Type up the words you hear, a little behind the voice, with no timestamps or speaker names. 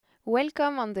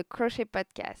Welcome on the Crochet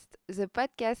Podcast, the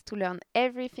podcast to learn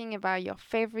everything about your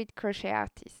favorite crochet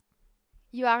artist.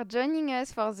 You are joining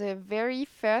us for the very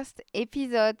first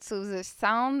episode, so the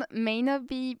sound may not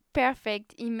be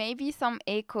perfect, it may be some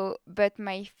echo, but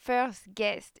my first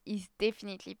guest is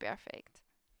definitely perfect.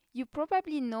 You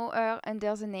probably know her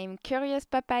under the name Curious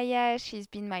Papaya. She's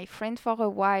been my friend for a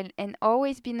while and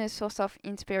always been a source of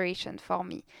inspiration for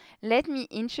me. Let me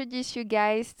introduce you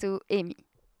guys to Amy.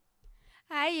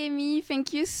 Hi, Amy.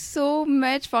 Thank you so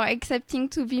much for accepting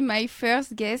to be my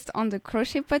first guest on the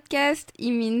Crochet Podcast.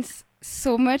 It means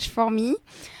so much for me.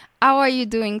 How are you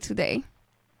doing today?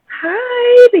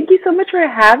 Hi, thank you so much for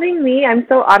having me. I'm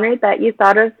so honored that you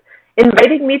thought of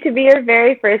inviting me to be your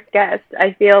very first guest.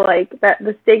 I feel like that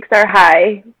the stakes are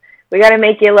high. We got to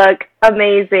make you look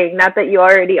amazing, not that you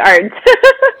already aren't.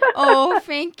 Oh,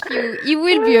 thank you. It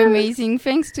will be amazing.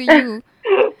 Thanks to you.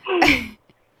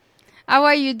 How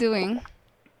are you doing?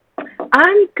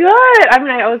 I'm good.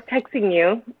 I was texting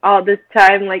you all this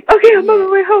time, like, okay, I'm on my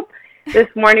way home. This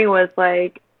morning was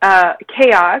like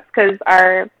chaos because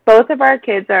both of our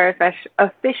kids are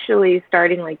officially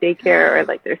starting like daycare or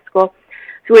like their school,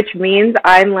 which means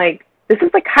I'm like, this is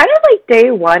like kind of like day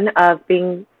one of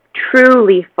being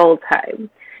truly full time.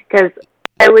 Because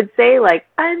I would say like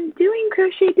I'm doing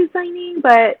crochet designing,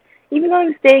 but even though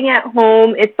I'm staying at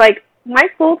home, it's like my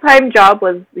full time job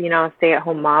was, a stay at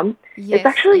home mom. It's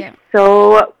actually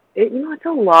it's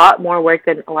a lot more work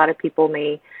than a lot of people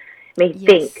may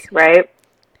think, right?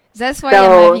 That's why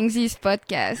I'm having this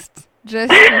podcast,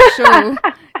 just to show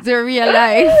the real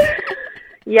life.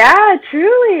 Yeah,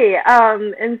 truly.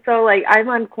 And so like I'm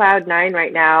on cloud nine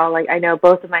right now. Like I know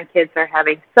both of my kids are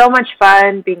having so much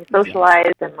fun being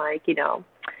socialized and like,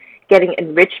 getting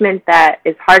enrichment that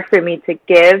is hard for me to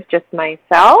give just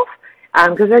myself.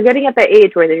 Because they're getting at the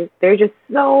age where they're just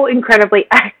so incredibly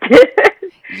active.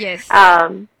 Yes.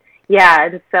 Yeah,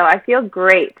 and so I feel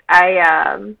great.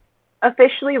 I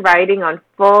officially writing on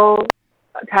full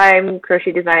time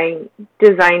crochet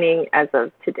designing as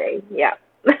of today. Yeah.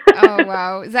 Oh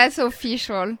wow, that's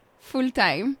official, full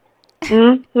time.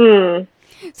 Mhm.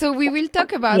 So we will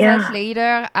talk about that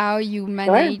later, how you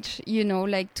manage,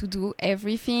 like to do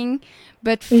everything.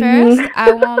 But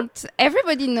first,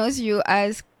 everybody knows you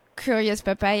as Curious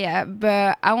Papaya,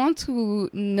 but I want to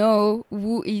know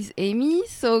who is Amy.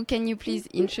 So can you please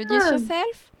introduce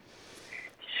yourself?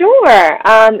 Sure.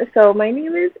 So my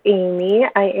name is Amy.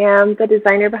 I am the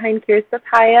designer behind Curious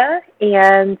Papaya,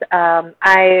 and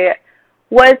I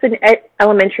was an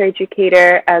elementary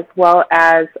educator as well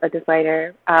as a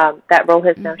designer. That role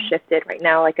has now shifted. Right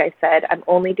now, like I said, I'm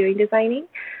only doing designing.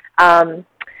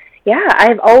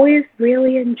 I've always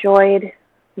really enjoyed,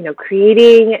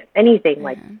 creating anything.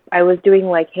 Like I was doing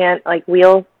like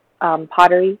wheel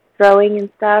pottery throwing and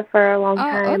stuff for a long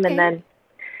time, and then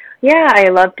I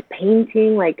loved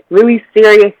painting like really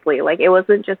seriously. Like it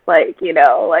wasn't just like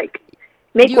like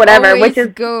make whatever, which is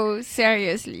go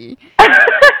seriously.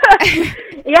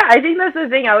 Yeah, I think that's the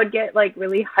thing. I would get like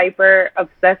really hyper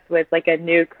obsessed with like a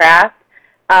new craft.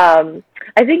 I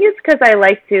think it's because I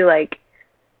like to like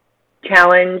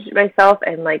challenge myself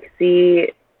and like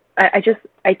see.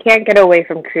 I can't get away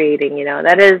from creating.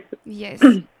 That is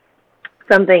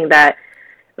something that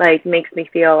like makes me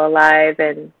feel alive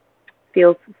and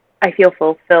I feel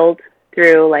fulfilled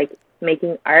through like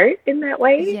making art in that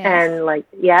way. And like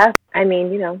but yeah,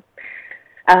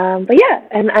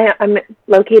 and I'm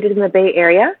located in the Bay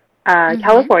Area,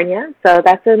 California. So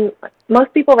that's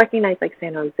most people recognize like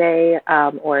San Jose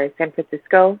or San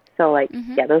Francisco. So like,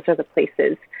 those are the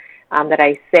places that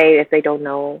I say if they don't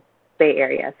know Bay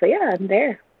Area. So yeah, I'm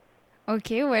there.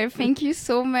 Okay, well, thank you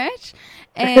so much.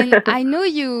 And I know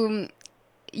you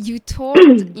told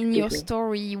in your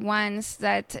story once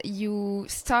that you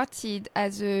started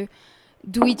as a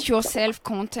do-it-yourself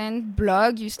content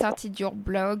blog. You started your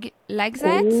blog like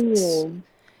that. Ooh.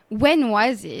 When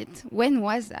was it? When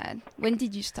was that? When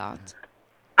did you start?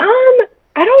 I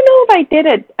don't know if I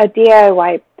did a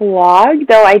DIY blog,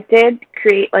 though I did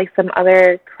create like some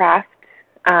other craft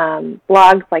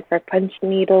blogs like for punch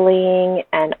needling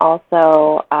and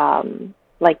also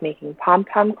like making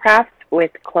pom-pom crafts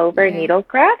with clover needle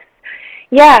crafts.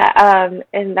 Yeah,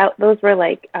 and those were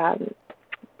like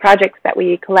projects that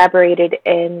we collaborated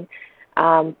in.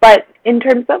 But in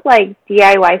terms of like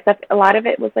DIY stuff, a lot of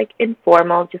it was like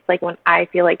informal, just like when I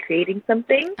feel like creating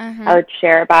something, I would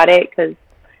share about it because,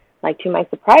 like, to my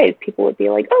surprise, people would be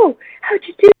like, "Oh, how'd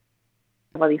you do?"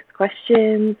 All these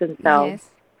questions, and so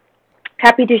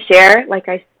happy to share. Like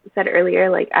I said earlier,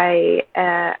 like I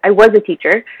was a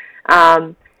teacher,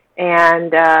 so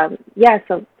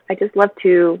I just love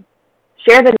to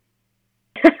share the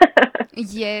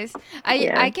Yes, I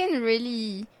Yeah. can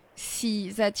really see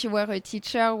that you were a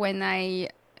teacher when I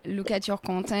look at your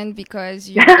content because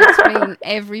you explain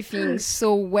everything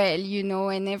so well,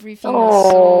 and everything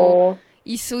Oh,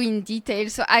 is so in detail.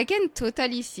 So I can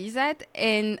totally see that,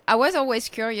 and I was always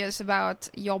curious about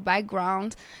your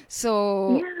background.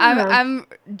 So yeah. I'm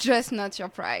just not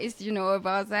surprised,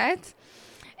 about that.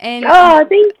 And Oh,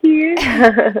 thank you.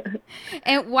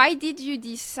 and why did you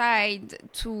decide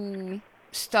to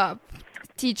stop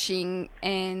teaching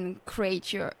and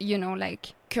create your,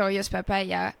 like Curious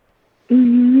Papaya?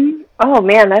 Oh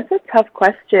man, that's a tough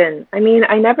question. I mean,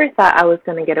 I never thought I was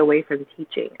going to get away from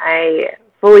teaching. I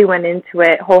fully went into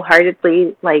it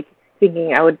wholeheartedly, like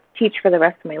thinking I would teach for the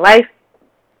rest of my life.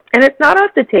 And it's not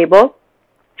off the table,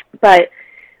 but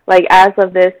like as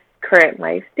of this current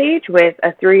life stage with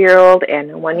a 3 year old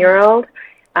and a 1 year Mm, old,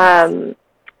 yes. um,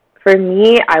 for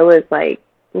me, I was like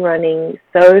running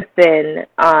so thin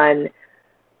on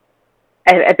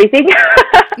everything.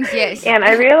 Yes. And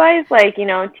I realized like,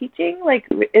 teaching like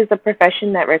is a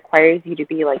profession that requires you to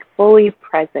be like fully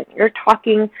present. You're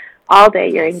talking all day,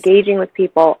 you're Yes. engaging with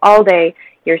people all day.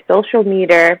 Your social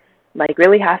meter like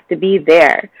really has to be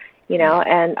there, Yeah.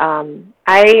 and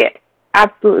I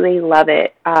absolutely love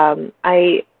it.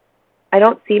 I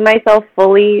don't see myself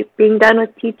fully being done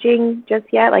with teaching just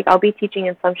yet. Like I'll be teaching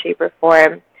in some shape or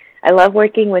form. I love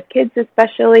working with kids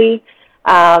especially.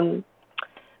 Um,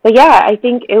 but yeah, I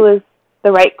think it was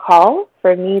the right call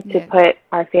for me to Yeah. put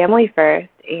our family first.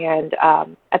 And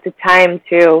at the time,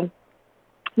 too,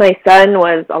 my son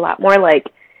was a lot more like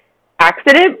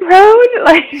accident prone,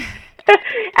 like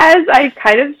as I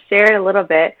kind of shared a little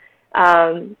bit.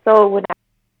 So when I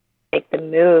make the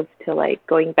move to like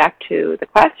going back to the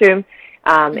classroom, it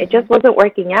Mm-hmm. just wasn't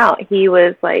working out. He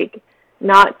was like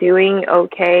not doing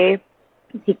okay.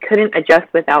 He couldn't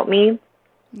adjust without me.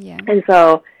 Yeah. And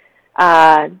so,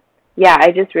 uh, yeah,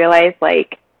 I just realized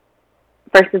like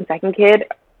first and second kid,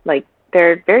 like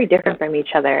they're very different from each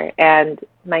other, and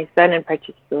my son in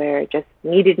particular just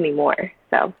needed me more.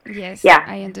 So, Yes, yeah,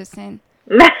 I understand.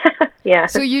 yeah,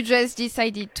 So you just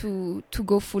decided to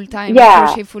go full time, yeah,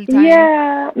 crochet full time?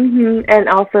 yeah, and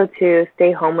also to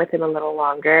stay home with him a little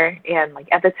longer. And like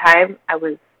at the time, I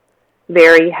was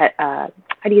very how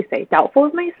do you say doubtful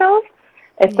of myself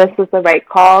if this Yeah. was the right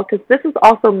call, because this was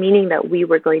also meaning that we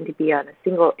were going to be on a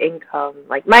single income,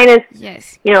 like minus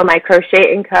Yes. my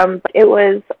crochet income. But it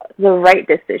was the right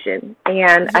decision,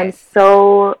 and I'm Yes.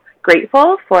 so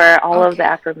grateful for all of the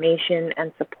Okay. affirmation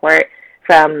and support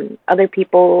from other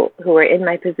people who were in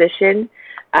my position,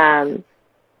 um,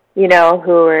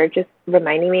 who were just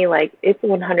reminding me like it's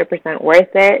 100%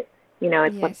 worth it.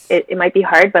 Yes. It might be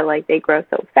hard, but like they grow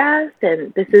so fast,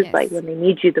 and this is like Yes. when they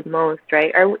need you the most,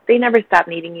 right? Or they never stop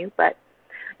needing you, but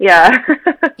yeah.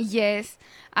 Yes,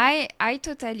 I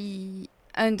totally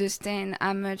understand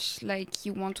how much like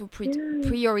you want to Yeah.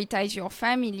 prioritize your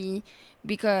family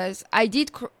because I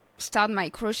did start my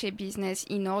crochet business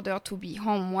in order to be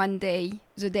home one day,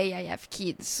 the day I have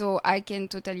kids. So I can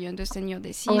totally understand your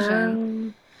decision,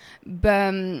 Wow.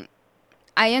 but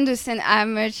I understand how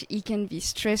much it can be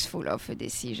stressful of a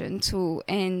decision too,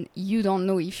 and you don't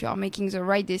know if you are making the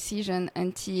right decision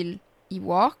until it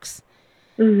works.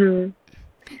 Mhm.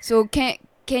 So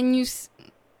can you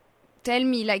tell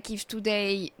me like if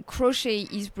today crochet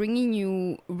is bringing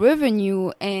you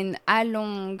revenue and how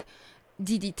long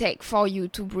did it take for you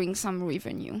to bring some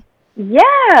revenue?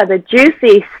 Yeah, the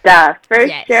juicy stuff for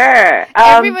Yes. sure.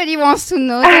 Everybody wants to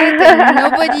know that and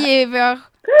nobody ever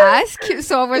asks.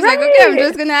 So I was like, okay, I'm Right.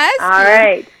 just gonna ask All you.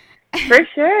 right. For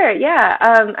sure. Yeah.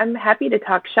 I'm happy to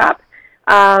talk shop.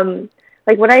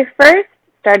 Like when I first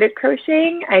started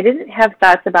crocheting, I didn't have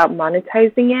thoughts about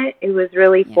monetizing it. It was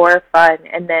really Yeah. for fun.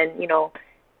 And then,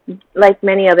 like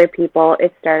many other people,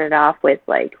 it started off with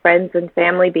like friends and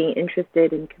family being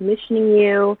interested in commissioning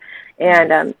you. And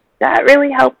Yes. that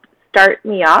really helped start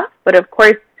me off. But of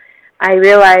course, I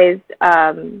realized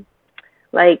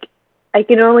like I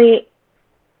can only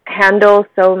handle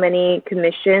so many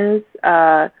commissions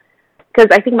because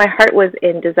I think my heart was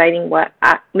in designing what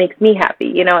makes me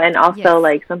happy, and also Yes.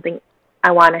 like something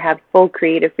I want to have full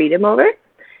creative freedom over.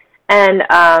 And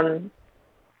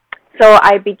so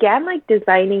I began like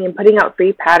designing and putting out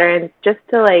free patterns just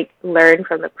to like learn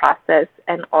from the process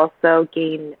and also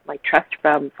gain like trust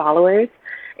from followers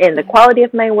in the Yeah. quality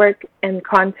of my work and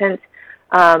content.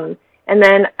 And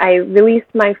then I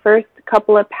released my first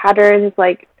couple of patterns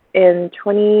like in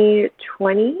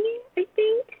 2020, I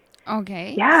think.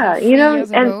 Okay. So Yeah, 3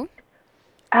 years and ago.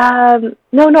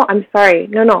 no, I'm sorry.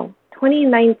 No,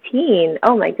 2019.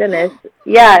 Oh my goodness. Oh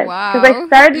Yeah, because I wow.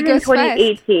 started It in goes fast.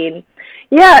 2018.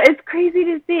 Yeah, it's crazy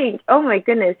to think. Oh my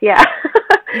goodness, yeah.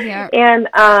 Yeah.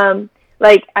 And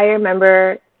like I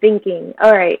remember thinking,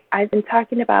 all right, I've been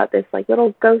talking about this like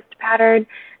little ghost pattern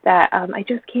that I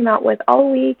just came out with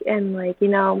all week, and like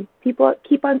people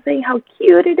keep on saying how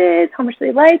cute it is, how much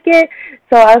they like it.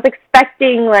 So I was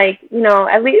expecting like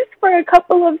at least for a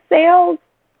couple of sales,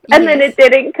 and then it Yes.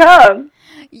 didn't come,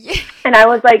 Yeah. and I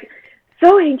was like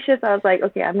so anxious. I was like,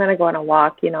 okay, I'm gonna go on a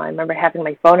walk. I remember having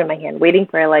my phone in my hand, waiting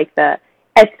for like the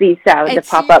Etsy sound to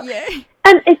pop Etsy, up, yeah.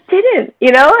 and it didn't.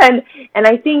 And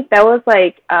I think that was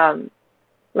like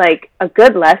a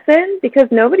good lesson, because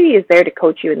nobody is there to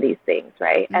coach you in these things,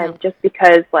 right? No. And just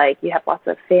because like you have lots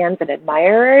of fans and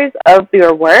admirers of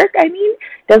your work, I mean,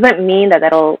 doesn't mean that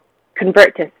that'll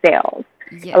convert to sales.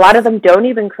 A lot of Yes. them don't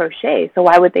even crochet, so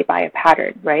why would they buy a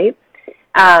pattern, right?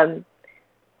 Um,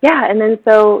 yeah, and then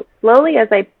so slowly as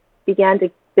I began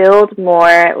to build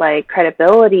more like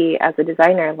credibility as a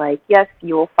designer, like yes,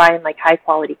 you will find like high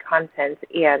quality content,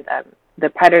 and the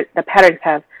patterns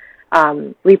have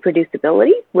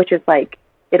reproducibility, which is like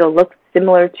it'll look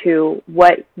similar to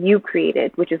what you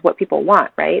created, which is what people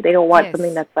want, right? They don't want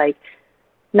something Yes. that's like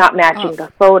not matching the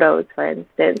Off. photos, for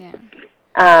instance.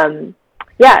 Yeah. um,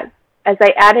 yeah, as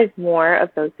I added more of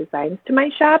those designs to my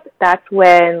shop, that's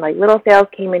when like little sales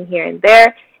came in here and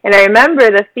there. And I remember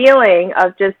the feeling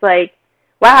of just like,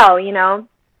 wow,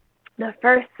 the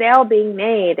first sale being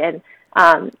made. And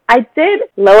I did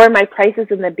lower my prices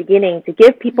in the beginning to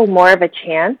give people more of a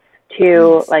chance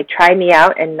to Yes. like try me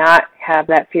out and not have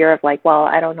that fear of like, well,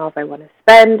 I don't know if I want to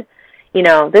spend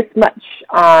this much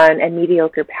on a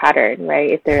mediocre pattern, right?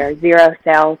 If there are zero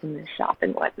sales in the shop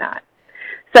and whatnot.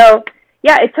 So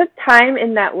yeah, it took time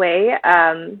in that way,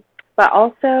 but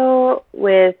also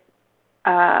with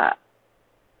uh,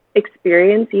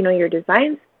 experience, your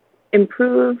designs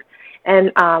improve.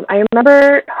 And I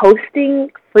remember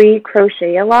hosting free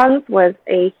crochet alongs was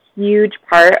a huge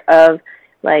part of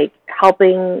like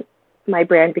helping my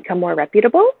brand become more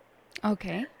reputable.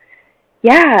 Okay.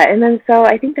 Yeah, and then so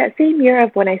I think that same year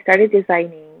of when I started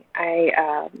designing,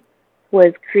 I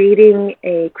was creating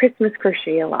a Christmas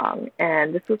crochet along,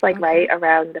 and this was like right Okay.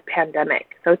 around the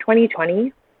pandemic. So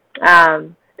 2020,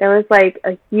 there was like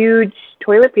a huge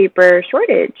toilet paper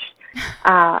shortage.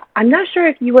 I'm not sure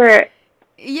if you were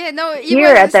Yeah, no, it here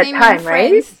was the at that same in time, right?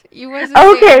 France. It was the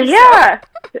Okay, same, so yeah.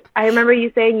 I remember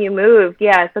you saying you moved,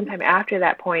 yeah, sometime after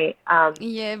that point.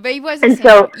 yeah, but it was the And same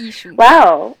so, issue.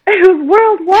 wow, it was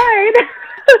worldwide.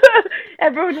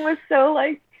 Everyone was so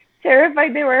like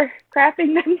terrified they were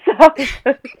crapping themselves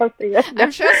or something.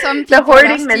 I'm sure some The people are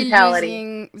hoarding still mentality.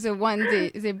 using the one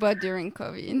they bought during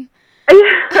COVID.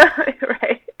 Yeah,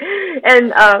 right.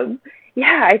 And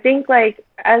yeah, I think like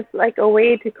as like a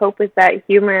way to cope with that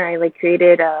humor, I like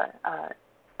created a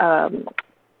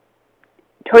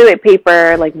toilet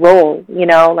paper like roll,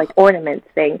 like ornaments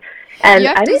thing. You And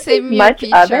have I to didn't save think me a much of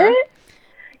picture. it.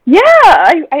 Yeah,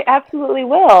 I absolutely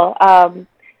will.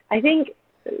 I think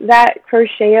that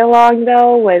crochet along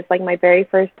though was like my very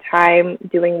first time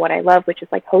doing what I love, which is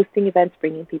like hosting events,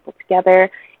 bringing people together.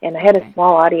 And I had a Okay.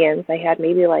 small audience. I had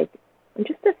maybe like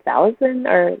just 1,000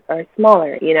 or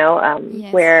smaller,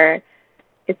 Yes. where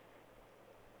it's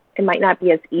it might not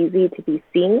be as easy to be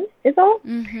seen is all.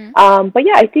 Mhm. But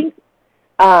yeah, I think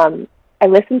I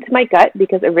listened to my gut,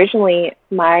 because originally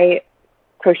my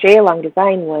crochet along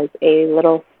design was a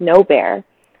little snow bear,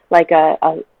 like a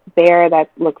bear that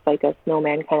looks like a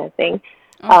snowman kind of thing.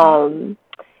 Okay. Um,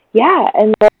 yeah,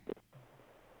 and then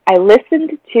I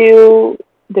listened to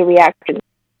the reactions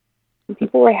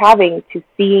people were having to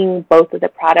seeing both of the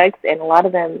products, and a lot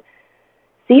of them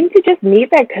seemed to just need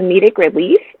that comedic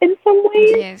relief in some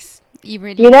ways, Yes, it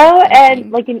really did, I and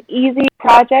think. like an easy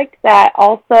project that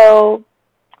also,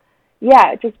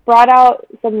 yeah, just brought out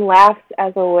some laughs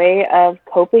as a way of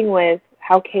coping with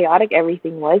how chaotic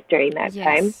everything was during that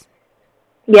time. Yes.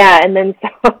 Yeah, and then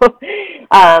so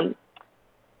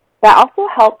that also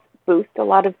helped boost a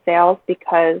lot of sales,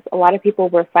 because a lot of people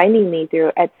were finding me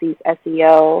through Etsy's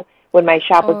SEO when my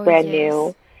shop was Oh, brand yes.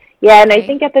 new. Yeah, and I Okay.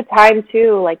 think at the time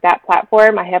too, like that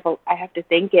platform, I have to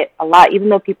thank it a lot, even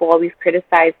though people always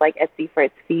criticize like Etsy for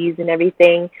its fees and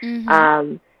everything. Mhm.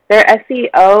 Um, their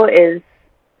SEO is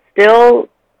still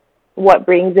what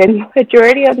brings in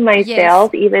majority of my Yes.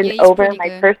 sales, even Yeah, it's over pretty my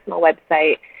good. personal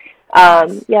website.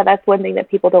 Yes. Yeah, that's one thing that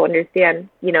people don't understand.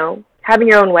 Having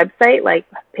your own website, like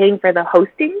paying for the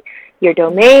hosting, your Yes.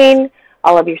 domain,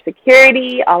 all of your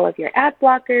security, all of your ad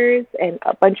blockers, and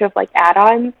a bunch of like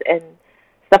add-ons and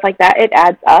stuff like that, it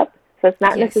adds up. So it's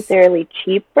not Yes. necessarily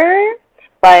cheaper,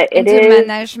 but it And the is.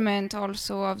 management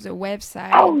also of the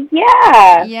website. Oh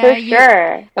yeah, Yeah, for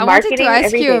sure. The I wanted to marketing,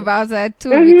 ask you everything. about that too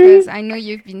Mhm. because I know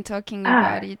you've been talking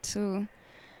about it too.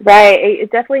 Right.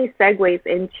 It definitely segues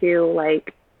into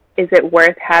like, is it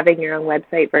worth having your own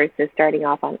website versus starting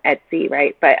off on Etsy,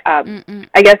 right? But Mm-mm.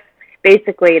 I guess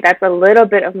basically that's a little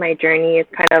bit of my journey.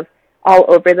 It's kind of all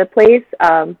over the place,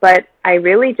 but I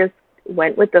really just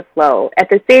went with the flow. At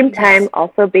the same time, Yes.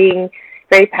 also being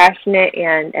very passionate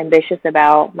and ambitious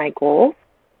about my goals.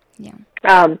 Yeah.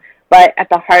 Um, but at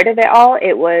the heart of it all,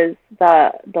 it was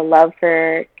the love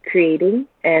for creating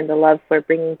and the love for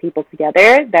bringing people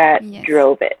together that Yes.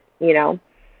 drove it.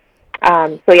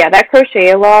 So yeah, that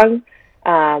crochet along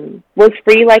was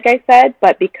free, like I said,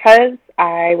 but because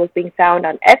I was being found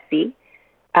on Etsy,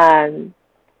 um,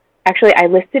 actually I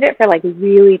listed it for like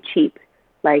really cheap,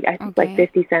 like I think like Okay.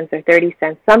 50 cents or 30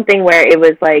 cents, something where it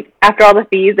was like after all the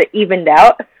fees it evened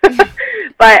out.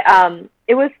 But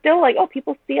it was still like, oh,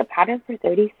 people see a pattern for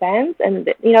 30 cents, and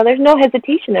there's no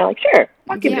hesitation. They're like, sure,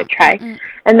 I'll give it a Yeah. try. Mm-mm.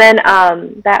 And then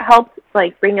that helps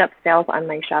like bring up sales on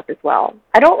my shop as well.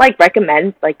 I don't like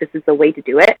recommend like this is the way to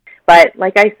do it, but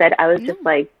like I said, I was just No.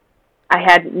 like, I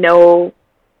had no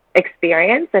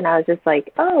experience, and I was just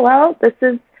like, oh well, this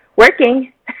is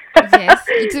working. Yes,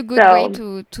 it's a good way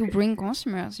So to bring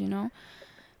consumers.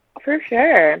 for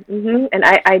sure. And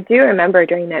I do remember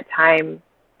during that time,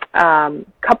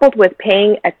 coupled with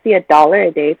paying Etsy $1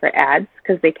 a day for ads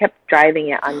because they kept driving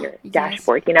it on your Yes.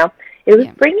 dashboard. It was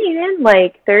Yeah. bringing in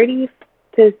like 30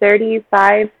 to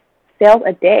 35 sales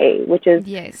a day, which is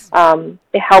Yes.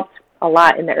 it helped a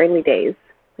lot in the early days.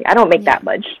 Like, I don't make Yeah.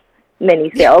 that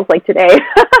many sales like today,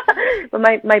 but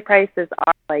my prices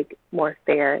are like more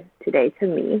fair today to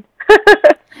me.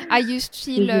 Are you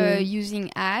still hmm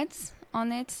using ads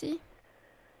on Etsy?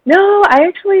 No, I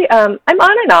actually I'm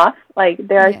on and off. Like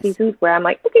there are Yes. seasons where I'm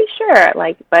like, okay, sure.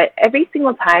 Like, but every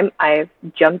single time I've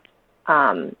jumped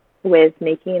with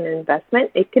making an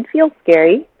investment, it could feel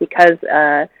scary because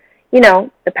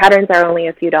the patterns are only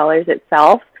a few dollars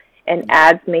itself, and Yeah.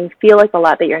 ads may feel like a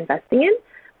lot that you're investing in,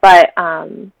 but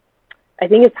I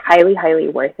think it's highly, highly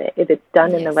worth it if it's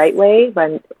done in the right Yes. way,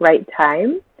 run right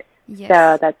time. So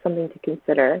Yes. that's something to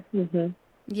consider.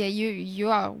 Yeah, you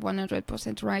are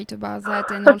 100% right about that,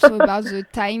 and also about the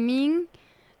timing.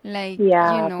 Like,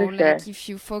 Yeah, for sure. like if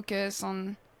you focus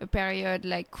on a period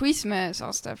like Christmas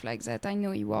or stuff like that, I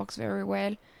know it works very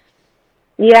well.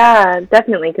 Yeah,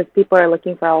 definitely, because people are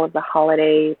looking for all of the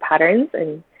holiday patterns,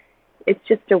 and it's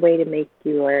just a way to make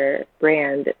your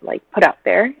brand like put out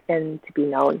there and to be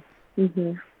known.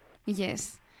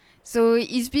 Yes. So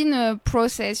it's been a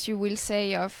process, you will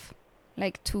say, of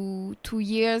like 2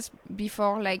 years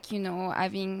before, like,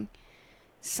 having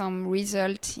some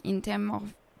result in terms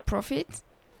of profit.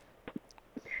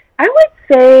 I would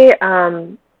say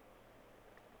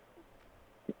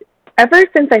ever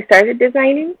since I started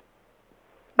designing,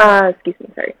 Yeah. excuse me,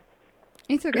 sorry.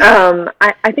 It's okay.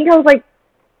 I think I was like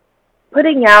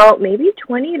putting out maybe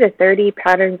 20 to 30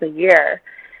 patterns a year.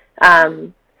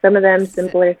 Some of them Z-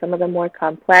 simpler, some of them more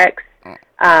complex. oh,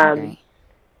 Um, okay.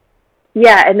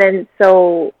 yeah, and then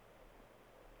so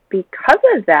because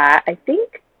of that, I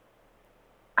think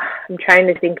I'm trying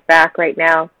to think back right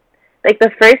now. Like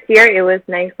the first year, it was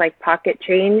nice, like pocket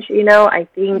change. I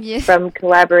think Yes. from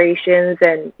collaborations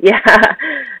and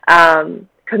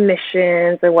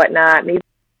commissions and whatnot, maybe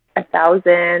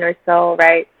 1,000 or so,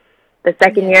 right? The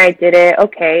second year I Yes. did it,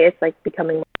 okay, it's like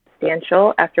becoming more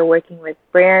substantial after working with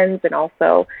brands and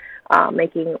also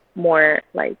making more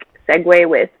like segue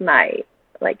with my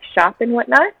like shop and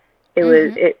whatnot.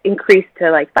 Mm-hmm. It increased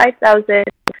to like 5,000,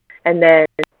 and then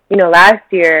last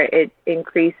year it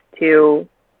increased to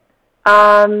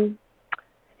I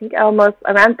think almost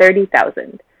around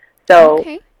 30,000. So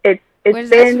Okay. it's Well, that's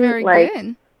been very like,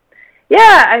 good.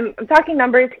 yeah, I'm talking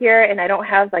numbers here, and I don't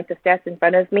have like the stats in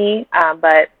front of me,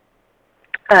 but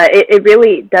it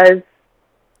really does.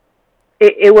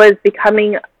 It was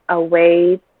becoming a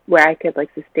way where I could like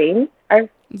sustain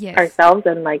Yes. ourselves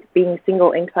and like being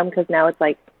single income, because now it's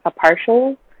like a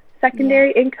partial Yeah.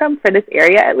 secondary income for this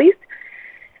area at least.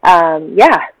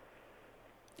 Yeah.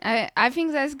 I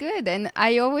think that's good. And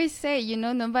I always say,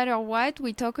 no matter what,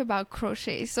 we talk about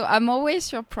crochet. So I'm always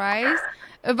surprised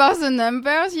about the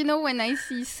numbers, when I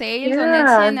see sales on Etsy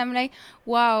Yeah. and I'm like,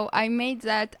 wow, I made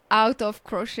that out of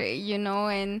crochet,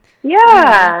 and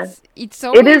Yeah. it's It is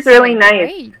always really like nice.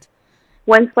 great.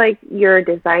 Once like your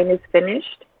design is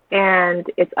finished and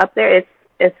it's up there,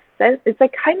 it's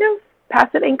like kind of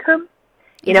passive income.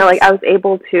 Like I Yes. was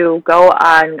able to go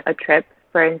on a trip,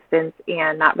 for instance,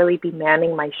 and not really be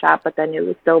manning my shop, but then it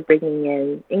was still bringing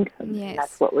in income, and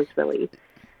that's Yes. what was really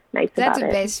nice That's about the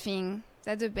it. best thing.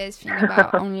 That's the best thing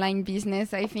about online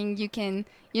business. I think you can,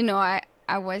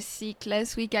 I was sick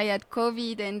last week. I had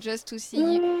COVID, and just to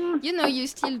see, Mm, you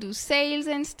still do sales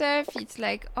and stuff. It's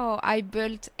like, oh, I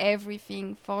built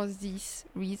everything for this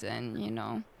reason.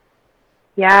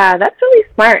 yeah, that's really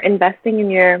smart, investing in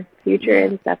your future Yeah.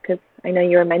 and stuff, because I know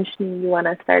you were mentioning you want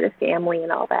to start a family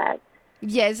and all that.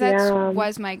 Yes, that Yeah.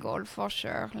 was my goal for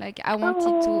sure. Like I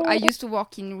Oh, used to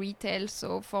work in retail,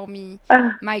 so for me,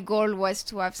 uh, my goal was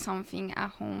to have something at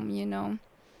home.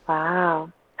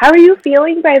 wow. How are you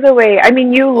feeling, by the way? I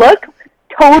mean, you Oh, look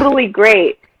totally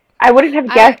great. I wouldn't have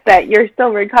I guessed that you're still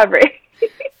recovering.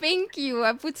 thank you.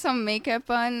 I put some makeup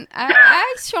on.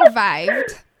 I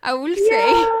survived, I will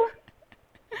say. Yeah.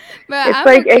 But It's I'm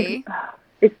like okay.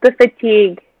 it's the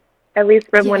fatigue, at least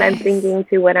from when I'm Yes. thinking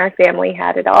to when our family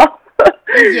had it all.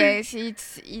 Yes,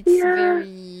 it's Yeah.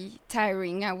 very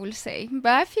tiring, I will say.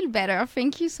 But I feel better.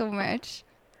 Thank you so much.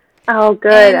 Oh,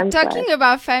 good. And I'm talking glad.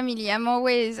 about family, I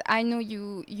know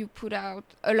you put out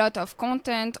a lot of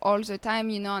content all the time,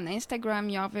 on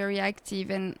Instagram you are very active,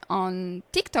 and on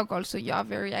TikTok also you are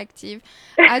very active.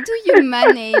 How do you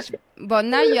manage, but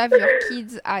now you have your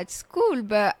kids at school,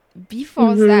 but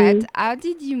before that, Mhm. how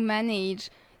did you manage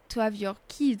to have your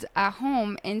kids at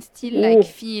home and still like Ooh.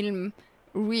 film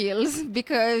reels?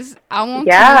 Because I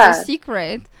want to know the Yeah.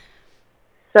 secret.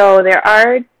 So there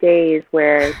are days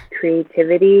where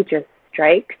creativity just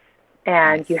strikes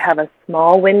and you Yes. have a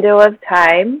small window of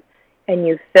time and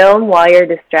you film while you're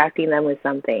distracting them with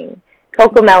something.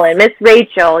 Coco Melon, Yes. Miss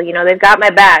Rachel, they've got my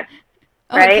back,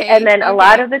 right? And Okay, then a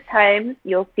lot okay. of the times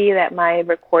you'll see that my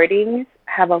recordings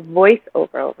have a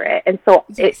voiceover over it. And so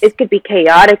it, Yes. it could be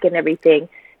chaotic and everything,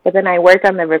 but then I work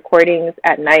on the recordings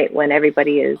at night when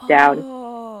everybody is down.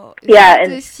 Oh, Yeah, that's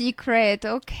and the secret.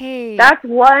 Okay. that's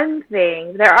one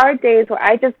thing. There are days where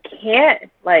I just can't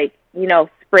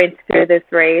sprint through this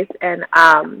race, and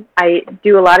I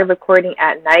do a lot of recording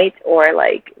at night or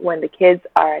like when the kids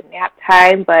are at nap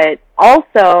time, but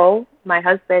also my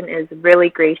husband is really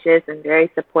gracious and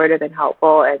very supportive and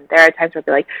helpful, and there are times where I'll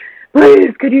be like,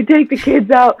 please, could you take the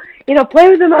kids out, play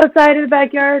with them outside in the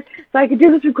backyard so I can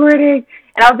do this recording?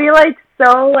 And I'll be like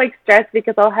so like stressed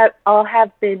because I'll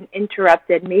have been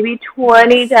interrupted maybe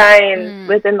 20 Yes. times Mm.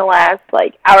 within the last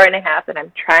like hour and a half, and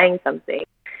I'm trying something,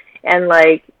 and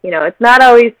like it's not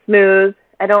always smooth.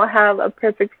 I don't have a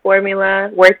perfect formula.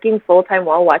 Working full time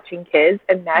while watching kids,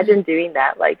 imagine Mm. doing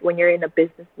that like when you're in a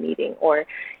business meeting, or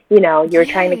you're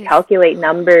trying to Yes. calculate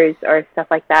numbers or stuff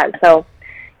like that. So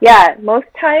yeah, most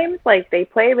times like they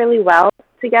play really well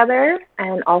together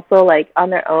and also like on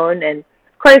their own, and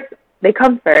of course they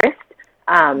come first.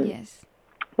 Um, Yes.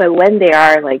 but when they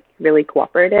are like really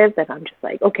cooperative, then I'm just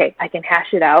like, okay, I can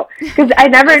hash it out because I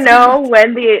never That's know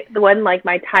good. when like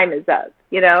my time is up.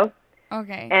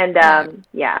 Okay. And Yeah.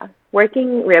 yeah,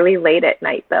 working really late at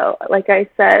night though. Like I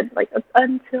said, like up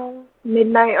until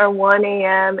midnight or 1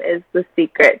 a.m. is the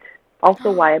secret.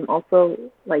 Also, why I'm also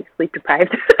like sleep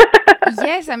deprived.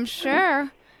 Yes, I'm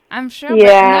sure. I'm sure.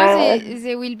 But now Yeah,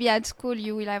 they will be at school.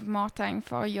 You will have more time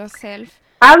for yourself.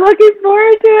 I'm looking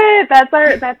forward to it.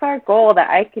 That's our goal, that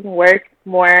I can work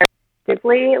more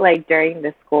actively like during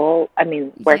the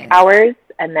work Yes. hours,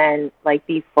 and then like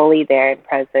be fully there and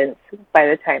present by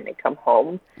the time they come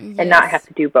home and not have Yes.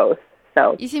 to do both.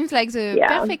 So, It seems like the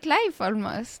yeah. perfect life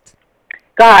almost.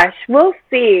 Gosh, we'll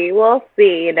see. We'll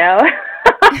see.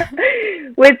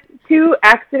 With two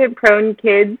accident prone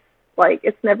kids, like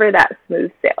it's never that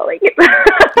smooth sailing.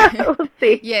 We'll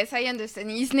see. Yes, I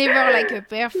understand. It's never like a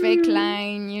perfect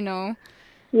line.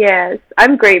 Yes,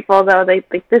 I'm grateful though. Like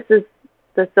this is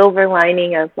the silver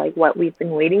lining of like what we've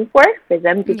been waiting for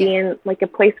them to Yeah. be in like a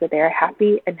place where they're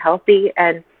happy and healthy,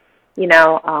 and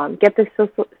get the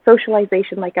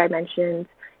socialization like I mentioned,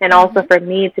 and also Mm-hmm. for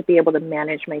me to be able to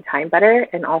manage my time better,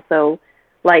 and also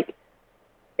like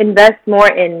invest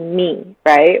more in me,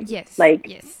 right? Yes. Like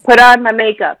Yes. put on my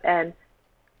makeup and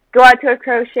go out to a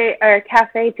crochet or a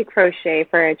cafe to crochet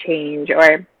for a change,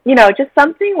 or just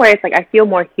something where it's like I feel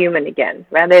more human again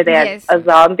rather than Yes. a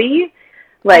zombie.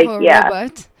 Or Like a yeah,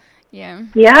 robot. Yeah.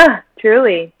 yeah,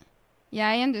 truly. Yeah,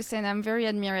 I understand. I'm very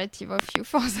admirative of you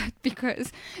for that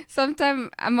because sometimes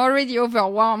I'm already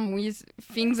overwhelmed with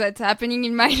things that's happening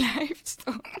in my life.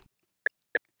 So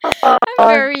Uh,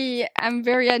 I'm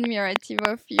very admirative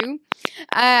of you.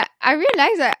 I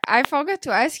realized that I forgot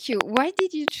to ask you, why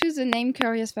did you choose the name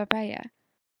Curious Papaya?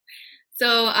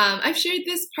 So I've shared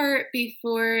this part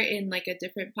before in like a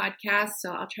different podcast,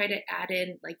 so I'll try to add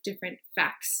in like different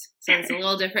facts, so it's a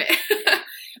little different.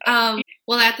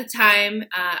 Well, at the time,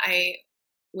 I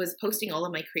was posting all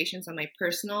of my creations on my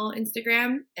personal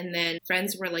Instagram, and then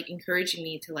friends were like encouraging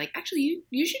me to like, actually,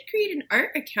 you should create an art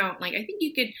account. Like, I think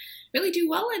you could really do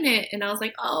well in it. And I was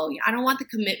like, oh, I don't want the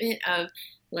commitment of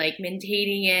like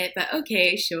maintaining it, but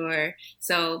okay, sure.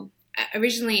 So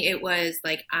originally it was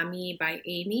like Ami by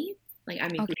Amy, like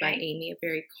Ami by Amy, a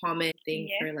very common thing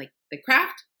for like the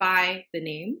craft by the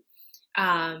name.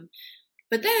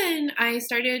 But then I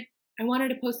wanted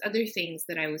to post other things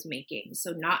that I was making,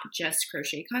 so not just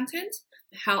crochet content.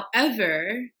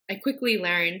 However, I quickly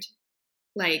learned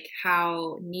like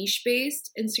how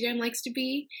niche-based Instagram likes to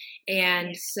be,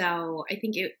 and so I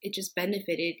think it just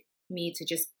benefited me to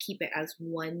just keep it as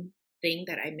one thing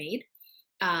that I made.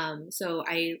 So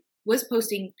I was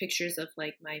posting pictures of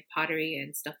like my pottery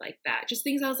and stuff like that, just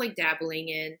things I was like dabbling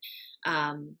in.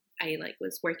 I like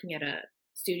was working at a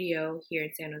studio here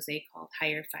in San Jose called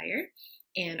Higher Fire,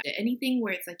 and anything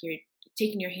where it's like you're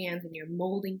taking your hands and you're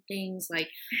molding things, like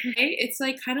it's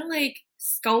like kind of like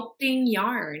sculpting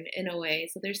yarn in a way.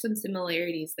 So there's some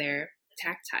similarities there,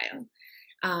 tactile.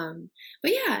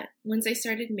 But yeah, once I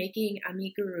started making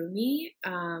amigurumi,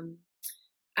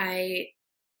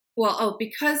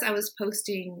 because I was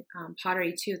posting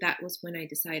pottery too, that was when I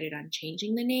decided on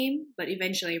changing the name, but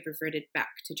eventually I reverted back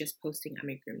to just posting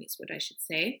amigurumi is what I should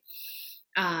say.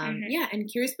 Yeah, and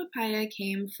Curious Papaya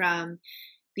came from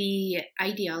the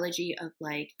ideology of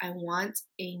like, I want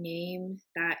a name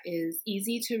that is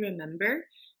easy to remember.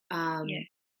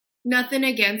 Nothing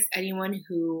against anyone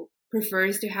who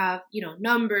prefers to have,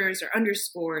 numbers or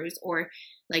underscores or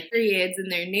like periods in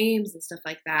their names and stuff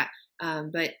like that.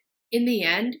 But in the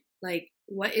end, like,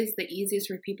 what is the easiest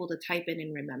for people to type in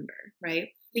and remember, right?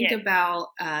 Think about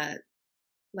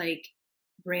like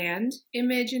brand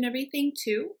image and everything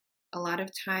too. A lot of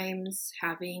times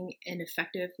having an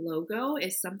effective logo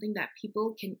is something that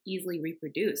people can easily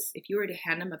reproduce. If you were to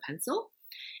hand them a pencil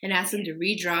and ask them to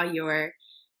redraw your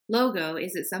logo,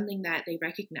 is it something that they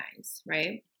recognize,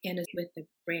 right? And it's with the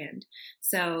brand.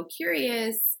 So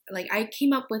Curious, like I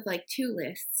came up with like two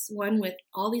lists, one with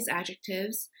all these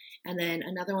adjectives and then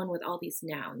another one with all these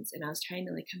nouns. And I was trying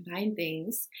to like combine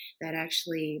things that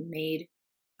actually made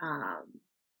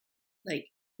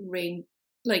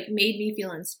made me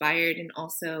feel inspired. And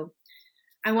also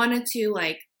I wanted to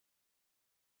like,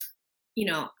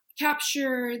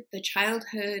 capture the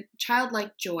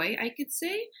childlike joy, I could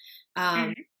say,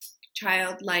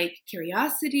 childlike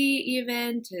curiosity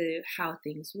even to how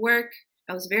things work.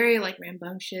 I was very like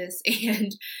rambunctious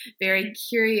and very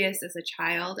curious as a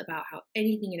child about how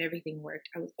anything and everything worked.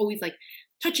 I was always like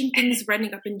touching things,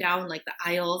 running up and down like the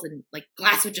aisles, and like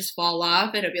glass would just fall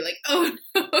off and I'd be like, oh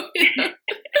no.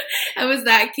 I was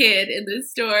that kid in the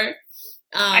store.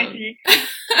 I see.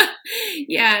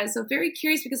 Yeah, so very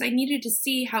curious because I needed to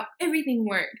see how everything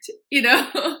worked,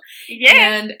 Yeah.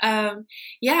 And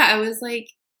I was like,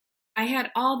 I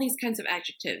had all these kinds of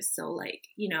adjectives. So like,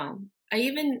 I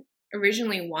even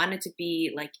originally wanted to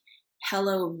be like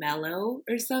Hello Mellow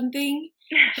or something.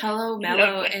 Hello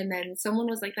Mellow. And then someone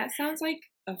was like, that sounds like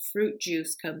a fruit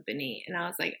juice company. And I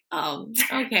was like, oh,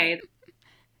 okay.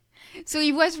 So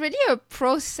it was really a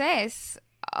process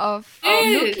of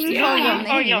looking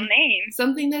for your name.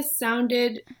 Something that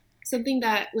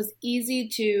was easy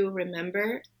to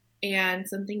remember and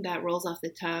something that rolls off the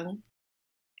tongue,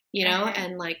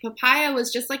 and like papaya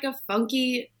was just like a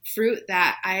funky fruit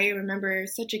that I remember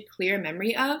such a clear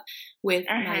memory of with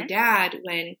my dad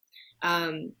when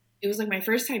it was like my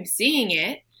first time seeing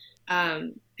it.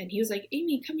 And he was like,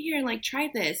 Amy, come here and like try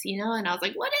this, and I was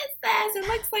like, what is this? It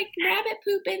looks like rabbit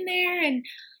poop in there. And,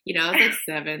 I was like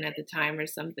 7 at the time or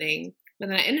something. But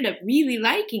then I ended up really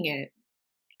liking it.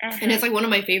 And it's like one of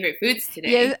my favorite foods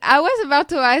today. Yes, I was about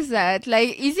to ask that.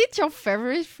 Like, is it your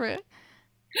favorite fruit?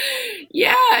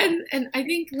 Yeah. And I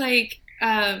think like,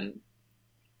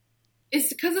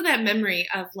 it's because of that memory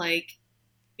of like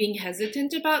being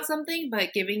hesitant about something,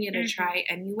 but giving it a try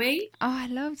anyway. Oh, I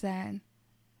love that.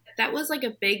 That was like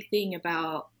a big thing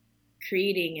about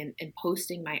creating and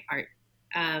posting my art.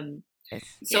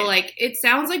 So like it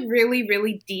sounds like really,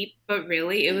 really deep, but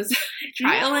really it was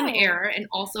trial and error and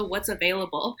also what's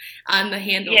available on the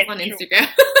handles on Instagram.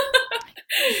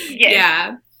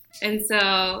 Yeah. And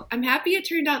so I'm happy it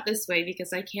turned out this way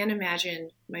because I can't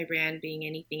imagine my brand being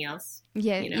anything else.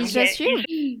 Yeah, it's just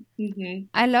you.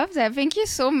 I love that. Thank you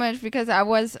so much because I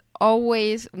was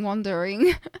always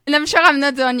wondering. And I'm sure I'm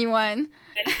not the only one.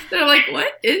 They're like,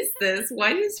 what is this?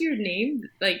 Why is your name,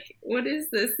 like, what is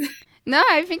this? No,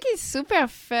 I think it's super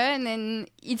fun and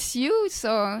it's you,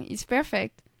 so it's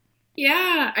perfect.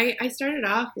 Yeah, I started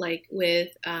off like with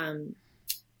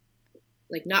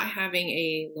like not having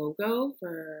a logo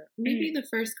for maybe the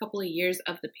first couple of years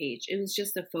of the page. It was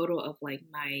just a photo of like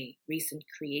my recent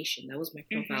creation. That was my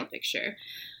profile picture.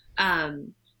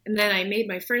 And then I made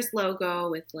my first logo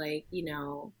with like, you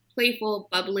know, playful,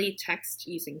 bubbly text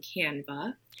using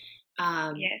Canva.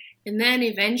 And then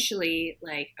eventually,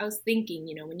 like, I was thinking,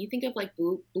 you know, when you think of like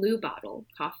blue bottle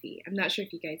coffee, I'm not sure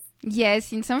if you guys.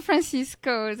 Yes, in San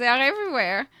Francisco, they are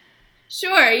everywhere.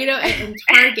 Sure, you know, and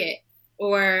Target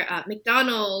or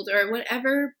McDonald's or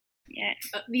whatever.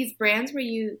 These brands where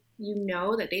you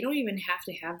know that they don't even have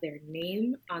to have their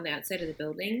name on the outside of the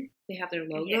building. They have their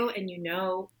logo and you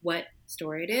know what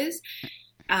store it is.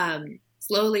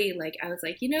 Slowly, like, I was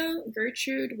like, you know,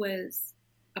 Gertrude was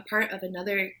a part of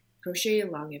another crochet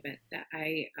along event that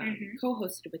I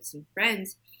co-hosted with some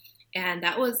friends, and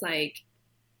that was like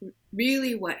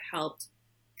really what helped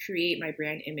create my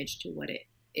brand image to what it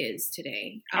is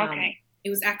today.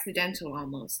 It was accidental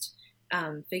almost,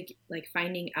 like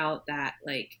finding out that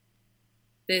like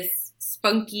this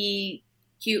spunky,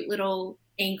 cute little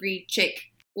angry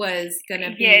chick was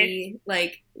gonna be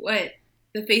like what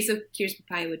the face of Curious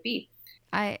Papaya would be.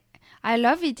 I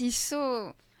love it. It's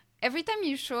so. Every time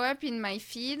you show up in my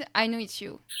feed, I know it's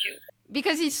you.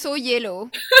 Because it's so yellow.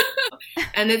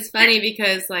 And it's funny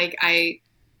because, like, I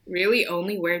really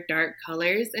only wear dark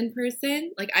colors in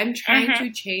person. Like, I'm trying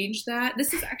to change that.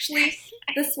 This is actually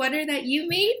the sweater that you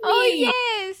made me. Oh,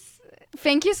 yes.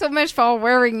 Thank you so much for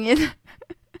wearing it.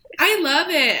 I love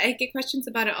it. I get questions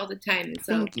about it all the time. And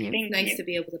so Thank you. It's nice to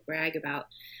be able to brag about,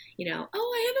 you know,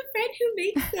 oh, I have a friend who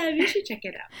makes them. You should check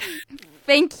it out.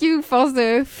 Thank you for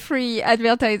the free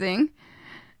advertising.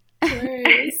 Of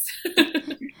course.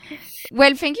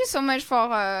 Well, thank you so much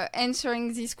for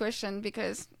answering this question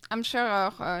because I'm sure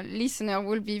our listener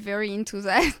will be very into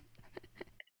that.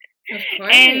 Of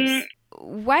course.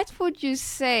 What would you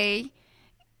say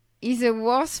is the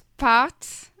worst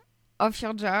part of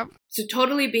your job? So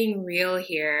totally being real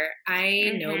here,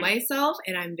 I know myself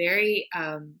and I'm very,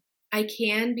 I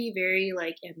can be very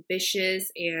like ambitious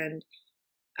and,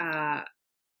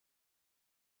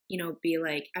 you know, be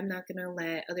like, I'm not going to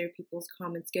let other people's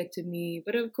comments get to me.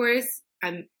 But of course,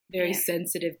 I'm very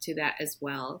sensitive to that as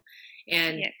well.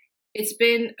 And it's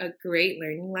been a great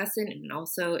learning lesson. And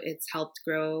also it's helped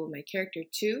grow my character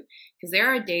too. Because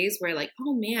there are days where like,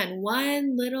 oh man,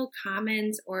 one little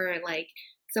comment or like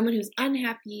someone who's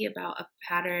unhappy about a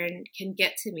pattern can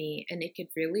get to me and it could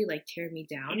really like tear me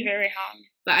down. It's very hard.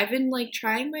 But I've been like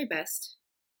trying my best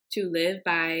to live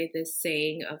by this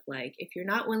saying of like, if you're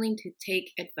not willing to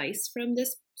take advice from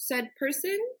this said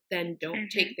person, then don't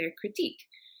take their critique.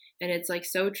 And it's like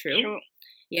so true.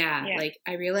 Yeah, like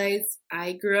I realized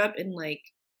I grew up in like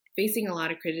facing a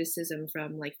lot of criticism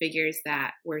from like figures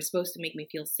that were supposed to make me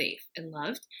feel safe and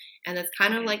loved. And that's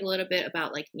kind of like a little bit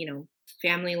about like, you know,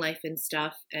 family life and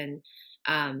stuff. And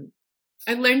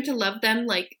I've learned to love them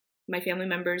like my family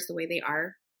members the way they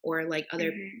are, or like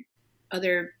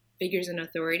other figures in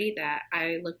authority that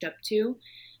I looked up to.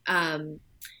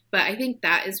 But I think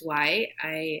that is why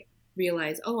I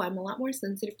realized, oh, I'm a lot more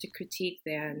sensitive to critique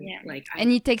than like.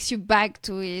 And it takes you back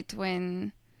to it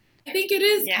when. I think it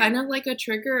is kind of like a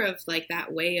trigger of like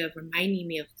that way of reminding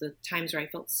me of the times where I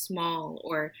felt small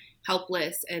or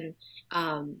helpless. And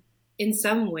in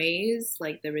some ways,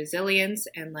 like the resilience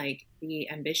and like the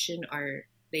ambition are,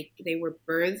 they were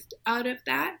birthed out of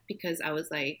that because I was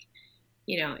like,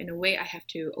 you know, in a way I have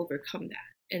to overcome that.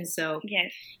 And so,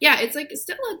 yeah, it's like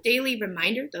still a daily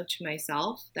reminder though to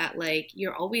myself that like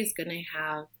you're always going to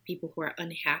have people who are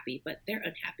unhappy, but they're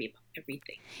unhappy about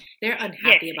everything. They're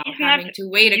unhappy about having to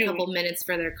wait a couple minutes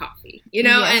for their coffee, you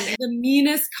know, and the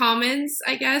meanest comments,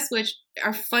 I guess, which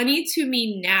are funny to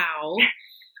me now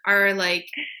are like,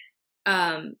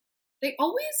 they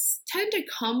always tend to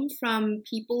come from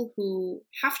people who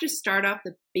have to start off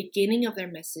the beginning of their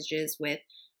messages with,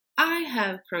 I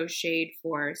have crocheted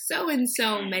for so and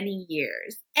so many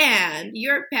years, and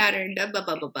your pattern, blah, blah,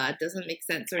 blah, blah, blah, doesn't make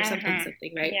sense or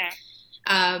something, right?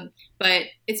 But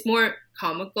it's more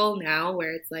comical now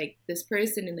where it's like this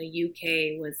person in the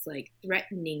UK was like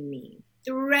threatening me.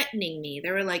 They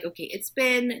were like, okay, it's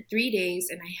been 3 days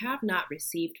and I have not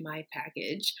received my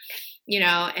package, you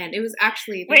know, and it was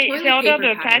actually the toilet they ordered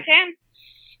paper a pattern?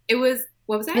 It was,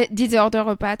 what was that? Did they order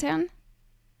a pattern?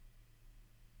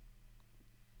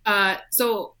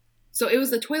 So it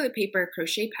was the toilet paper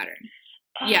crochet pattern.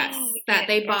 Yes, that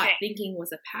they bought thinking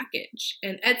was a package.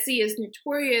 And Etsy is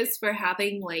notorious for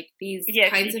having like these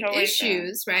kinds of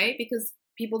issues, right? Because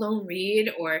people don't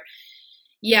read or,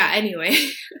 anyway.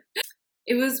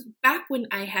 It was back when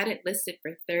I had it listed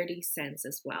for 30 cents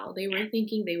as well. They were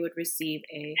thinking they would receive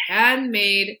a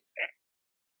handmade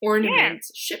ornament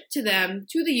shipped to them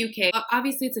to the UK.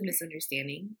 Obviously, it's a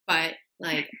misunderstanding, but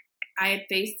like I had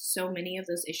faced so many of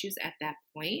those issues at that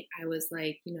point. I was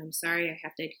like, I'm sorry, I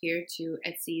have to adhere to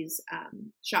Etsy's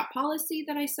shop policy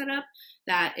that I set up,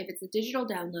 that if it's a digital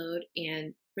download,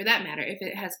 and for that matter, if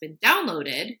it has been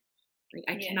downloaded, like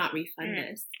I cannot refund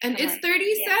this. And it's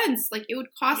 30 cents. Like it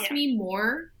would cost me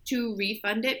more to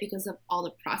refund it because of all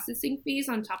the processing fees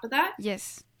on top of that.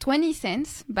 Yes, 20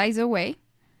 cents, by the way,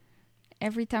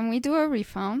 every time we do a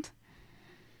refund.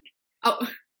 Oh,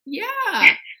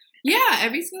 yeah. Yeah,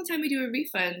 every single time we do a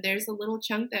refund, there's a little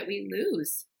chunk that we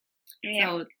lose. Yeah.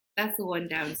 So that's the one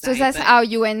downside. So that's how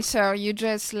you answer. You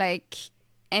just like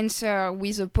answer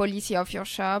with the policy of your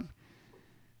shop.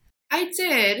 I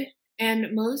did,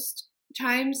 and most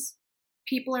times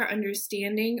people are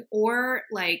understanding, or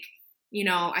like,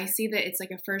 I see that it's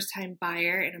like a first time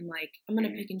buyer, and I'm like, I'm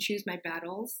gonna pick and choose my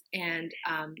battles, and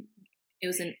it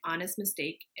was an honest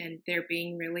mistake, and they're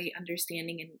being really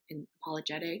understanding and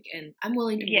apologetic, and I'm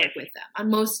willing to work with them on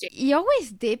most days. It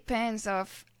always depends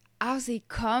of how they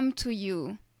come to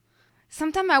you.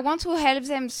 Sometimes I want to help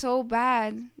them so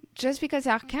bad just because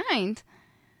they're kind.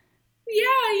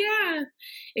 Yeah,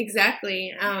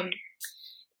 exactly.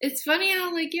 It's funny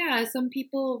how, like, some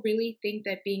people really think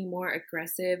that being more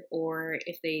aggressive, or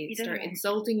if they start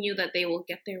insulting you, that they will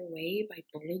get their way by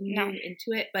bullying you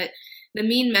into it. But the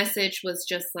mean message was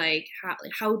just like,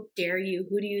 how dare you?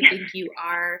 Who do you think you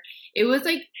are? It was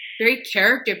like very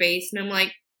character based. And I'm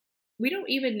like, we don't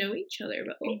even know each other,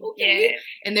 but okay. Yeah.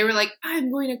 And they were like,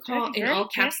 I'm going to call, in all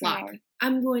caps lock,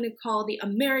 I'm going to call the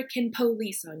American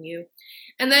police on you.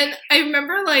 And then I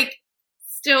remember like,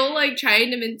 still like trying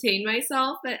to maintain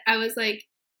myself, but I was like,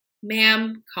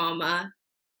 ma'am,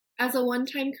 as a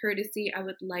one-time courtesy, I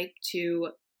would like to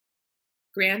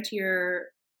grant your,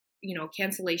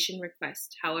 cancellation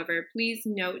request. However, please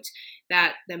note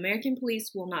that the American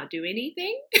police will not do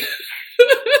anything.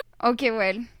 Okay,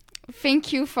 well,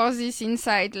 thank you for this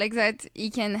insight, like that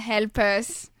it can help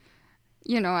us,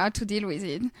 how to deal with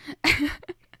it.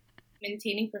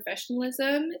 Maintaining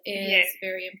professionalism is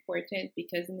very important,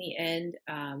 because in the end,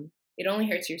 it only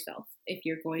hurts yourself if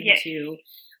you're going to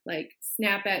like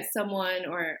snap at someone,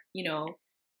 or,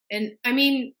 and I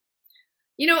mean,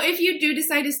 if you do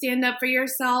decide to stand up for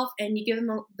yourself and you give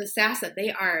them the sass that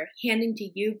they are handing to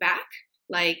you back,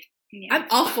 like, I'm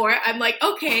all for it. I'm like,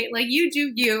 okay, like you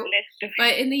do you.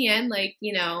 But in the end, like,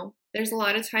 there's a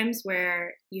lot of times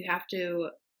where you have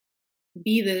to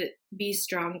be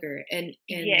stronger, and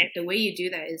the way you do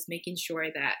that is making sure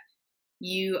that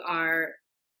you are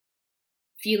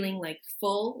feeling like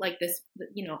full, like this,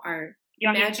 our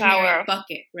imaginary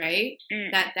bucket, right?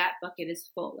 That bucket is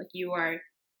full, like you are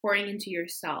pouring into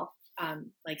yourself,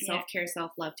 like self-care,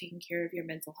 self-love, taking care of your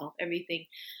mental health, everything,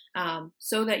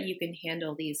 so that you can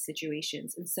handle these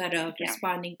situations instead of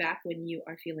responding back when you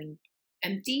are feeling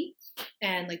empty,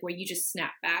 and like where you just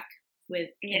snap back with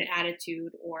an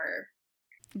attitude. Or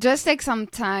just take some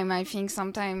time. I think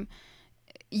sometimes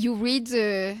you read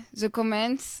the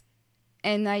comments,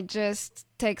 and I just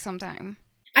take some time.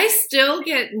 I still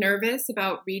get nervous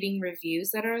about reading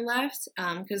reviews that are left,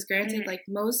 because granted, like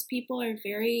most people are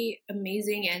very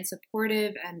amazing and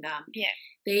supportive, and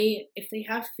if they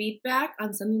have feedback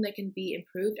on something that can be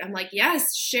improved, I'm like,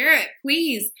 yes, share it,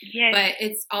 please. Yes. But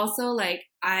it's also like,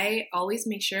 I always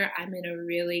make sure I'm in a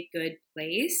really good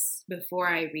place before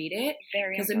I read it,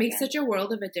 because it makes such a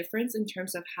world of a difference in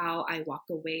terms of how I walk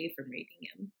away from reading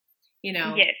them,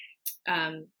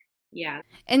 Yeah.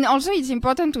 And also it's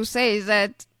important to say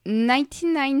that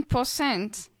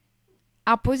 99%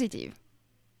 are positive.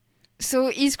 So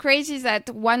it's crazy that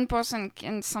 1%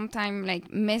 can sometimes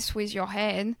like mess with your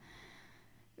head.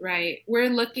 Right.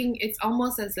 It's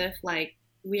almost as if like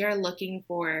we are looking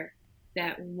for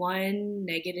that one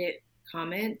negative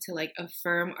comment to like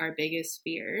affirm our biggest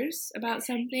fears about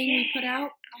something we put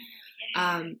out.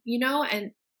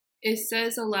 And it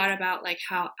says a lot about like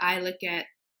how I look at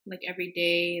like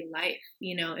everyday life,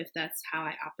 if that's how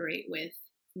I operate with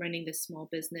running this small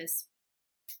business,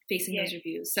 facing those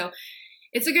reviews. So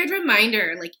it's a good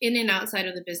reminder, like in and outside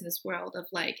of the business world, of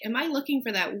like, am I looking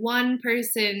for that one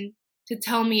person to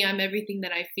tell me I'm everything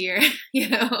that I fear,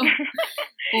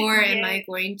 or am I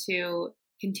going to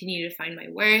continue to find my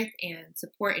worth and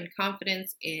support and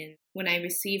confidence in when I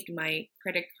received my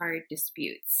credit card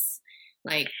disputes?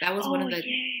 Like that was one of the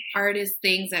hardest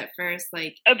things at first,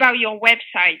 like about your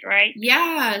website, right?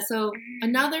 Yeah. So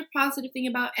another positive thing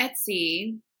about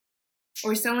Etsy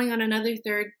or selling on another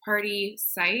third party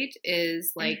site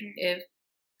is like if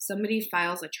somebody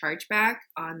files a chargeback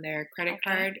on their credit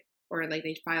card, or like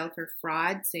they filed for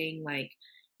fraud saying like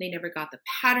they never got the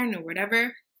pattern or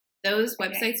whatever, those Okay.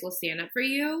 websites will stand up for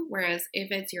you. Whereas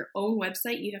if it's your own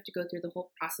website, you have to go through the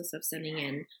whole process of sending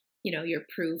in, your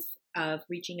proof of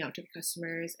reaching out to the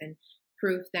customers and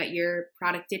proof that your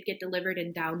product did get delivered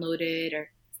and downloaded or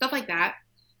stuff like that.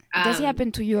 Does it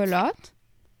happen to you a lot?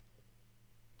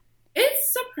 It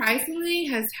surprisingly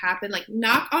has happened, like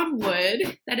knock on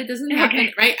wood, that it doesn't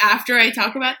happen right after I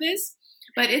talk about this,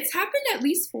 but it's happened at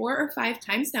least 4 or 5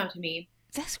 times now to me.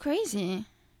 That's crazy.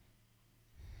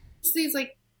 It's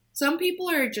like some people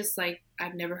are just like,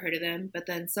 I've never heard of them, but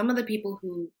then some of the people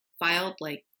who filed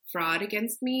like fraud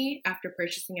against me after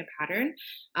purchasing a pattern,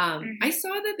 I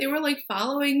saw that they were like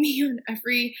following me on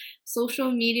every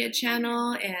social media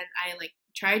channel, and I like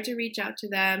tried to reach out to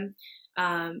them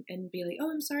and be like,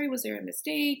 oh, I'm sorry, was there a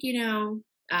mistake?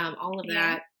 All of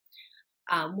that.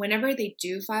 Whenever they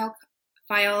do file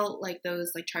like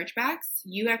those like chargebacks,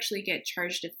 you actually get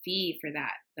charged a fee for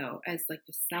that though, as like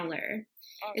the seller.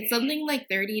 It's something like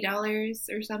 $30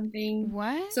 or something.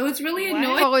 What? So it's really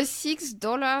annoying. For a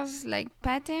 $6 like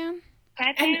pattern?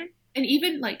 Pattern? And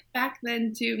even like back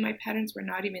then too, my patterns were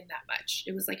not even that much.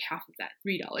 It was like half of that,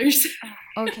 $3.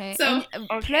 Okay. So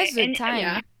plus the and-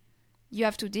 time you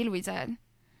have to deal with that.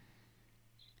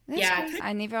 That's Yeah. crazy.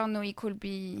 I never know it could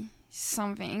be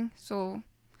something. So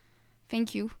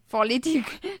thank you for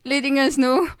letting us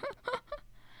know.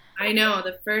 I know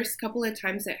the first couple of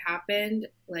times it happened,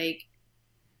 like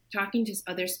talking to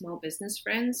other small business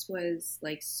friends was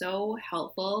like so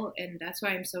helpful, and that's why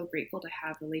I'm so grateful to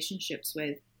have relationships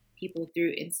with people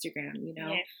through Instagram,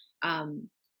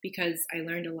 because I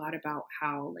learned a lot about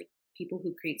how like people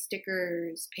who create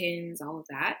stickers, pins, all of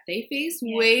that, they face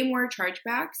way more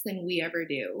chargebacks than we ever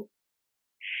do.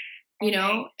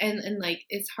 And like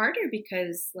it's harder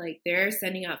because like they're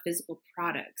sending out physical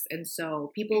products, and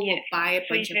so people will buy a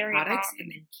bunch of products and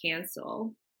then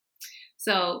cancel.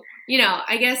 So,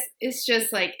 I guess it's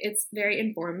just like it's very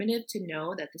informative to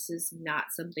know that this is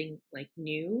not something like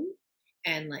new,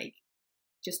 and like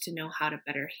just to know how to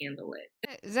better handle it.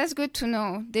 That's good to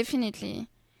know, definitely.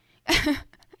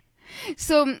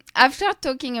 So after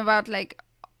talking about like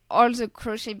all the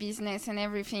crochet business and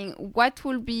everything, what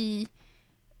will be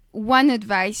one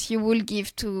advice you will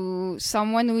give to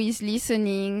someone who is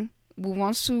listening, who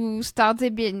wants to start their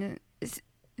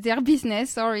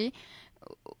business,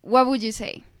 what would you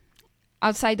say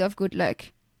outside of good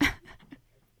luck?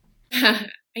 I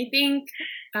think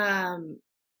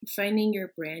finding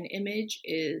your brand image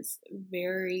is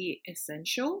very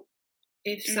essential.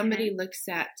 If somebody looks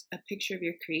at a picture of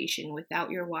your creation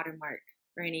without your watermark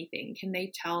or anything, can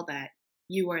they tell that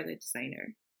you are the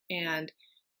designer? And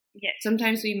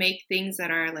sometimes we make things that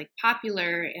are like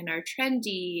popular and are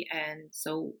trendy, and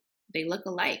so they look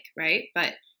alike, right?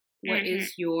 But what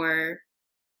is your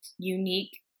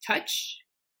unique touch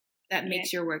that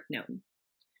makes your work known?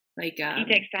 Like it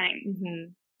takes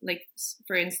time. Like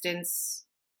for instance,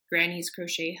 Granny's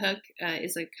Crochet Hook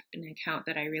is like an account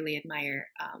that I really admire.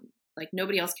 Like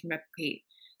nobody else can replicate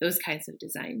those kinds of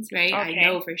designs, right? I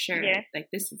know for sure. Like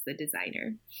this is the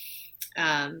designer.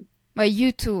 But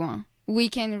you too, huh? We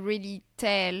can really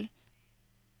tell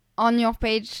on your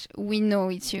page. We know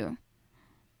it's you.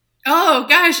 Oh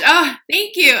gosh! Oh,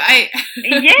 thank you.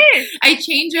 Yes. I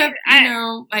change up,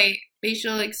 my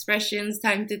facial expressions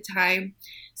time to time,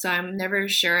 so I'm never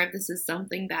sure if this is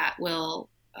something that will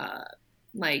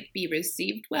like be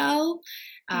received well.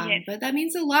 But that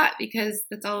means a lot because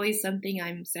that's always something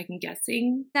I'm second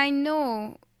guessing. I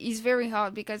know it's very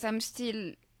hard because I'm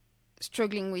still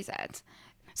struggling with that.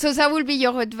 So that will be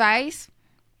your advice?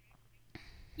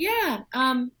 Yeah.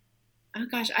 Oh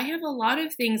gosh, I have a lot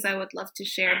of things I would love to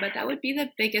share, but that would be the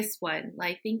biggest one.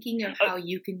 Like thinking of how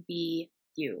you can be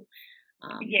you.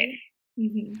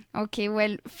 Okay,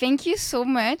 well, thank you so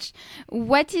much.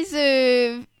 What is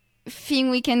a thing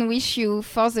we can wish you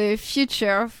for the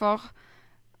future, for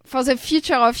the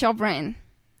future of your brand?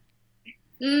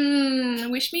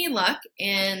 Wish me luck,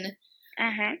 and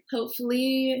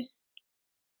hopefully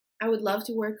I would love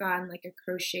to work on like a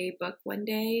crochet book one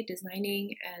day,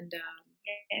 designing and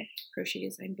crochet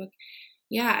design book.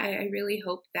 Yeah, I really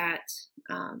hope that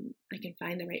I can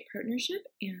find the right partnership,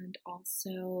 and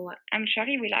also I'm sure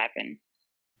it will happen.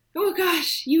 Oh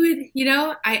gosh, you would,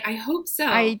 I hope so.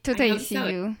 I totally see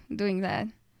you doing that.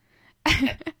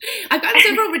 I've gotten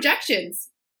several rejections.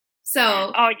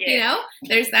 So,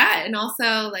 there's that. And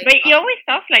also like But you always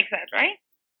talk like that, right?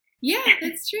 Yeah,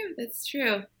 that's true. That's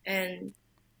true. And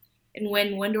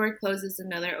when one door closes,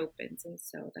 another opens. And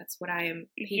so that's what I am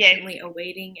patiently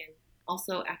awaiting and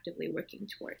also actively working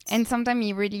towards. And sometimes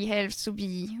it really helps to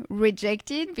be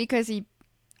rejected because it,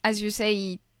 as you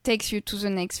say, it takes you to the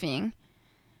next thing.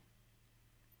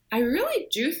 I really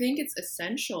do think it's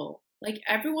essential. Like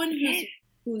everyone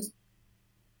who's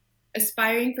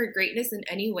aspiring for greatness in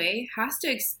any way has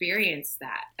to experience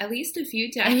that at least a few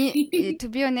I times. mean, to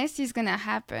be honest, it's gonna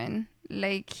happen.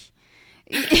 Like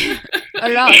a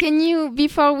lot. Can you,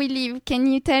 before we leave, can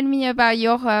you tell me about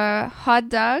your hot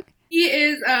dog? He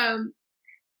is a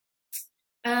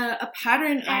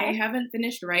pattern I haven't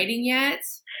finished writing yet.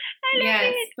 I love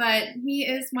it. But he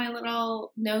is my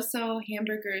little no-so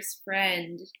hamburgers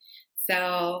friend.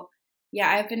 So yeah,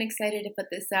 I've been excited to put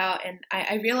this out, and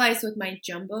I realized with my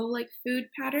jumbo like food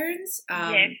patterns,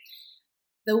 Yes.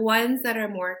 the ones that are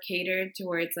more catered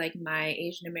towards like my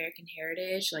Asian American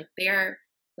heritage, like they're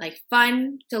like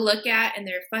fun to look at and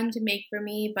they're fun to make for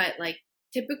me, but like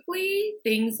typically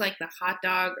things like the hot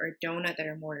dog or donut that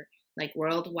are more like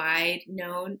worldwide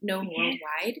known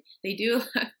worldwide, they do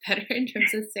a lot better in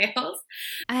terms of sales.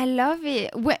 I love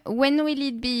it. When will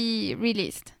it be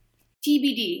released?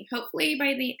 TBD. Hopefully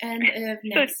by the end of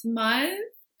next month.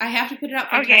 I have to put it up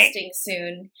for testing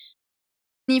soon.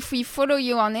 If we follow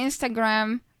you on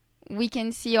Instagram, we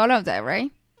can see all of that,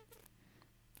 right?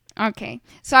 Okay.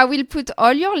 So I will put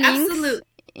all your links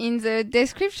in the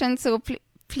description. So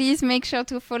please make sure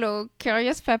to follow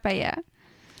Curious Papaya.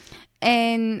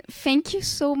 And thank you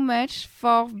so much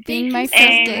for being my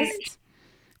first guest.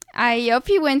 I hope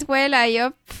it went well. I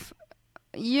hope,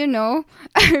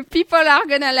 people are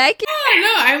gonna like it.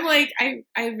 No, I'm like,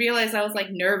 I realized I was like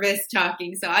nervous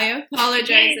talking, so I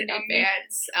apologize in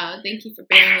advance. Thank you for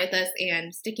bearing with us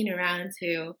and sticking around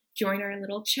to join our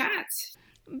little chat.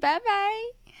 Bye-bye.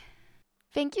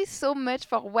 Thank you so much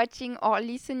for watching or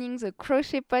listening the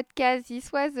Crochet podcast.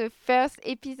 This was the first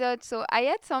episode, so I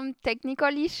had some technical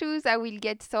issues I will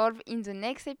get solved in the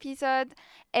next episode.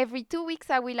 Every 2 weeks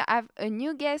I will have a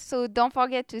new guest, so don't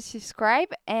forget to subscribe,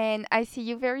 and I see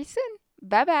you very soon.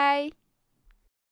 Bye-bye.